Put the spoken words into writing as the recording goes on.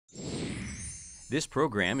This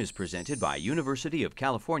program is presented by University of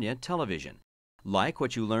California Television. Like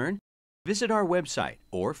what you learn? Visit our website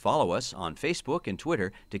or follow us on Facebook and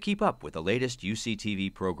Twitter to keep up with the latest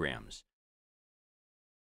UCTV programs.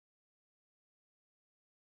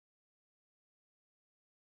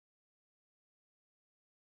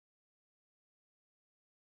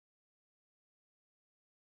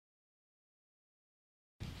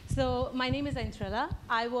 So my name is Aindrila.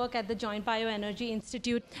 I work at the Joint Bioenergy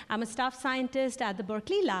Institute. I'm a staff scientist at the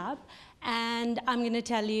Berkeley lab, and I'm going to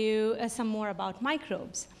tell you some more about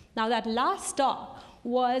microbes. Now, that last talk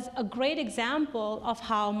was a great example of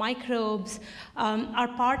how microbes are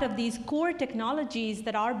part of these core technologies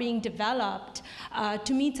that are being developed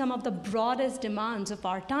to meet some of the broadest demands of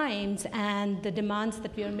our times and the demands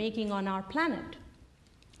that we are making on our planet.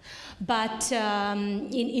 But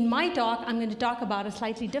in my talk, I'm going to talk about a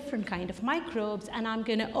slightly different kind of microbes, and I'm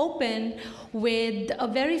going to open with a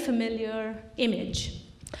very familiar image.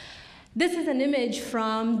 This is an image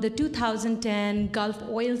from the 2010 Gulf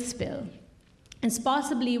oil spill. It's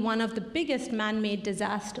possibly one of the biggest man-made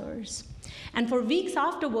disasters. And for weeks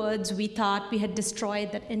afterwards, we thought we had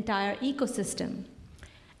destroyed that entire ecosystem.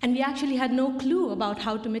 And we actually had no clue about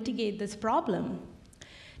how to mitigate this problem.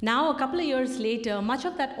 Now, a couple of years later, much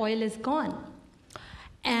of that oil is gone.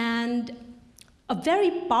 And a very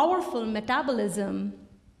powerful metabolism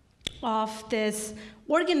of this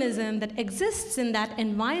organism that exists in that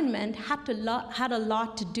environment had a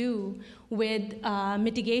lot to do with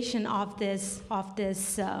mitigation of this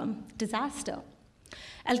disaster.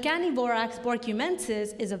 Alcanivorax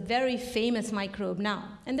borcumensis is a very famous microbe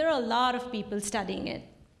now, and there are a lot of people studying it,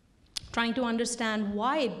 trying to understand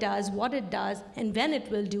why it does what it does and when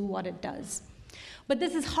it will do what it does. But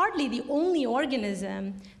this is hardly the only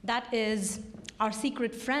organism that is our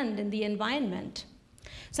secret friend in the environment.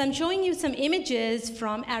 So I'm showing you some images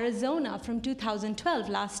from Arizona from 2012,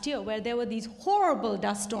 last year, where there were these horrible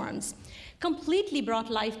dust storms, completely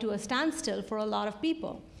brought life to a standstill for a lot of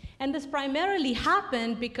people. And this primarily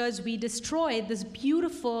happened because we destroyed this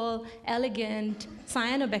beautiful, elegant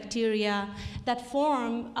cyanobacteria that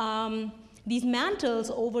form these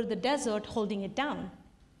mantles over the desert holding it down.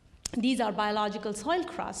 These are biological soil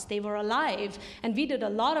crusts. They were alive, and we did a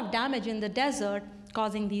lot of damage in the desert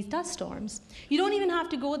causing these dust storms. You don't even have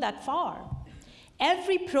to go that far.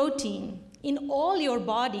 Every protein in all your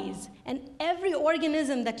bodies and every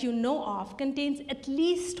organism that you know of contains at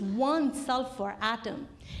least one sulfur atom.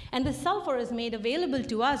 And the sulfur is made available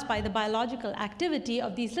to us by the biological activity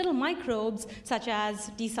of these little microbes, such as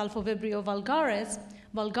Desulfovibrio vulgaris.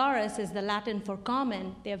 Vulgaris is the Latin for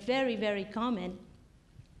common. They're very, very common.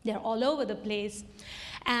 They're all over the place.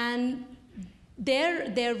 And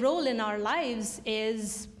their role in our lives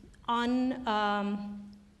is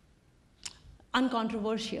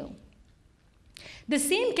uncontroversial. The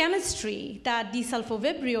same chemistry that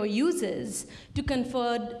Desulfovibrio uses to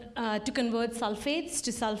convert sulfates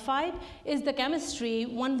to sulfide is the chemistry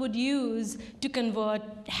one would use to convert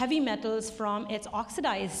heavy metals from its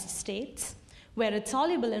oxidized states, where it's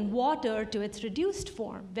soluble in water, to its reduced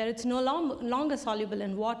form, where it's no longer soluble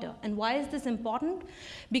in water. And why is this important?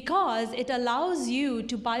 Because it allows you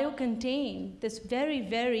to biocontain this very,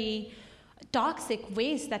 very toxic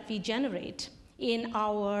waste that we generate in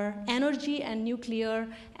our energy and nuclear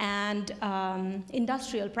and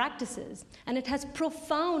industrial practices. And it has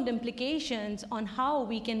profound implications on how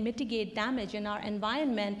we can mitigate damage in our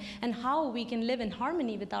environment and how we can live in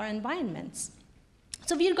harmony with our environments.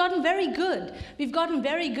 So we've gotten very good. We've gotten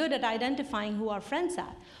very good at identifying who our friends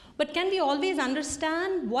are. But can we always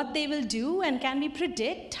understand what they will do, and can we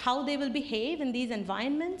predict how they will behave in these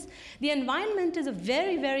environments? The environment is a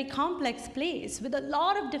very, very complex place with a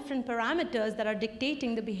lot of different parameters that are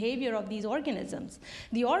dictating the behavior of these organisms.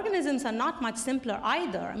 The organisms are not much simpler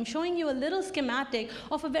either. I'm showing you a little schematic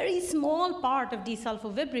of a very small part of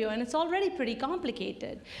Desulfovibrio, and it's already pretty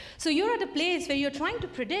complicated. So you're at a place where you're trying to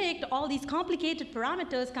predict all these complicated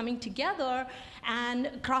parameters coming together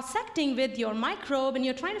and cross-secting with your microbe, and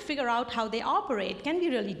you're trying to figure out how they operate. Can we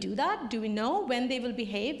really do that? Do we know when they will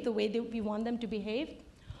behave the way we want them to behave?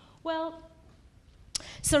 Well,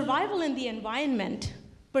 survival in the environment,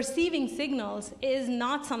 perceiving signals, is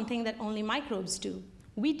not something that only microbes do.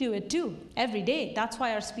 We do it too, every day. That's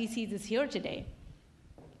why our species is here today.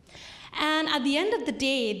 And at the end of the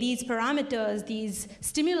day, these parameters, these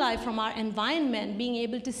stimuli from our environment, being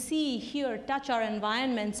able to see, hear, touch our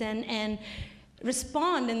environments and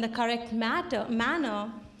respond in the correct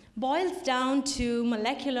manner, boils down to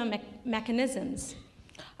molecular mechanisms.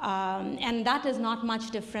 And that is not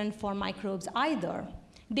much different for microbes either.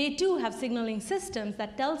 they too have signaling systems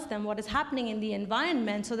that tells them what is happening in the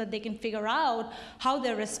environment so that they can figure out how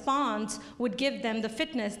their response would give them the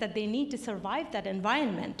fitness that they need to survive that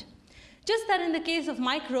environment. Just that in the case of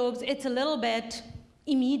microbes, it's a little bit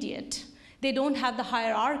immediate. They don't have the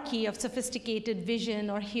hierarchy of sophisticated vision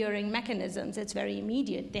or hearing mechanisms. It's very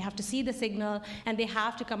immediate. They have to see the signal, and they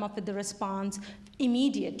have to come up with the response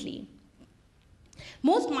immediately.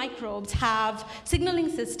 Most microbes have signaling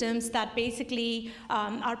systems that basically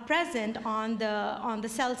are present on the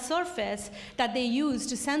cell surface that they use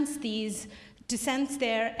to sense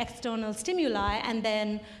their external stimuli and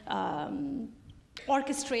then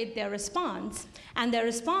orchestrate their response. And their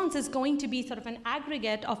response is going to be sort of an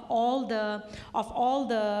aggregate of all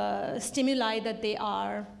the stimuli that they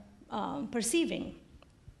are perceiving.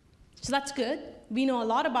 So that's good. We know a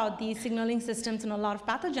lot about these signaling systems and a lot of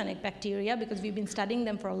pathogenic bacteria because we've been studying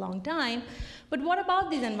them for a long time. But what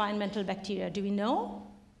about these environmental bacteria? Do we know?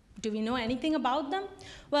 Do we know anything about them?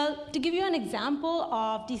 Well, to give you an example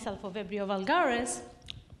of D. sulfovibrio vulgaris,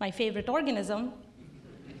 my favorite organism,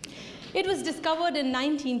 it was discovered in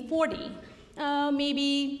 1940,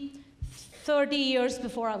 maybe 30 years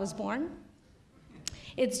before I was born.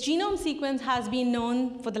 Its genome sequence has been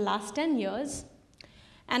known for the last 10 years.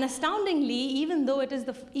 And astoundingly, even though it is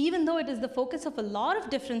the focus of a lot of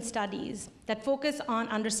different studies that focus on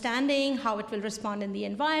understanding how it will respond in the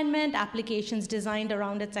environment, applications designed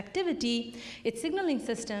around its activity, its signaling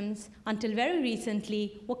systems, until very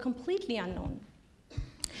recently, were completely unknown.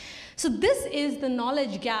 So this is the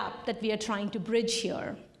knowledge gap that we are trying to bridge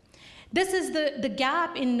here. This is the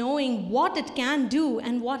gap in knowing what it can do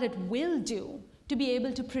and what it will do. To be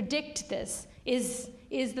able to predict this is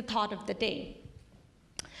the thought of the day.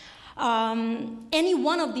 Any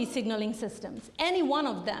one of these signaling systems, any one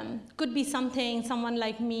of them could be something someone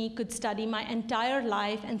like me could study my entire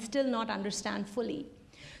life and still not understand fully.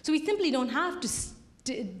 So we simply don't have to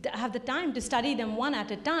have the time to study them one at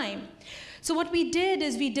a time. So what we did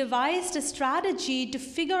is we devised a strategy to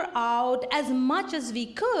figure out as much as we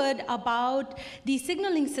could about these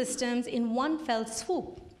signaling systems in one fell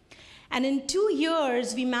swoop. And in 2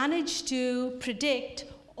 years, we managed to predict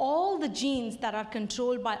all the genes that are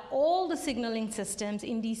controlled by all the signaling systems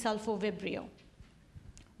in D. sulfovibrio.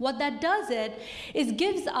 What that does is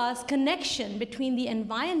gives us connection between the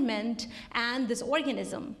environment and this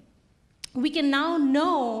organism. We can now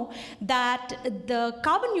know that the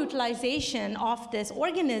carbon utilization of this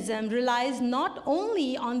organism relies not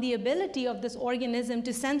only on the ability of this organism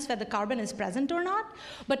to sense whether carbon is present or not,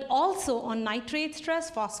 but also on nitrate stress,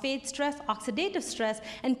 phosphate stress, oxidative stress,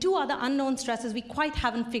 and 2 other unknown stresses we quite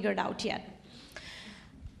haven't figured out yet.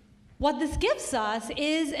 What this gives us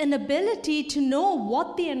is an ability to know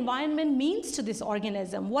what the environment means to this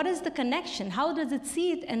organism. What is the connection? How does it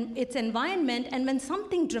see it and its environment? And when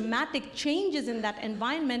something dramatic changes in that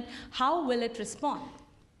environment, how will it respond?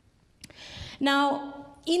 Now,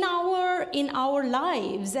 in our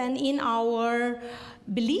lives and in our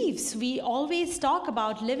beliefs, we always talk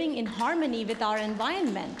about living in harmony with our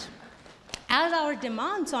environment. As our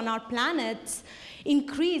demands on our planets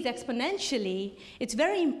increase exponentially, it's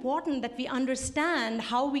very important that we understand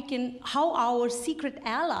how our secret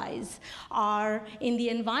allies are in the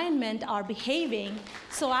environment are behaving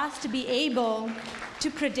so as to be able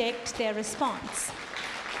to predict their response.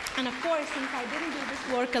 And of course, since I didn't do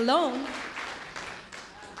this work alone,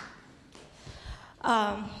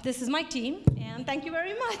 this is my team, and thank you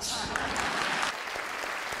very much.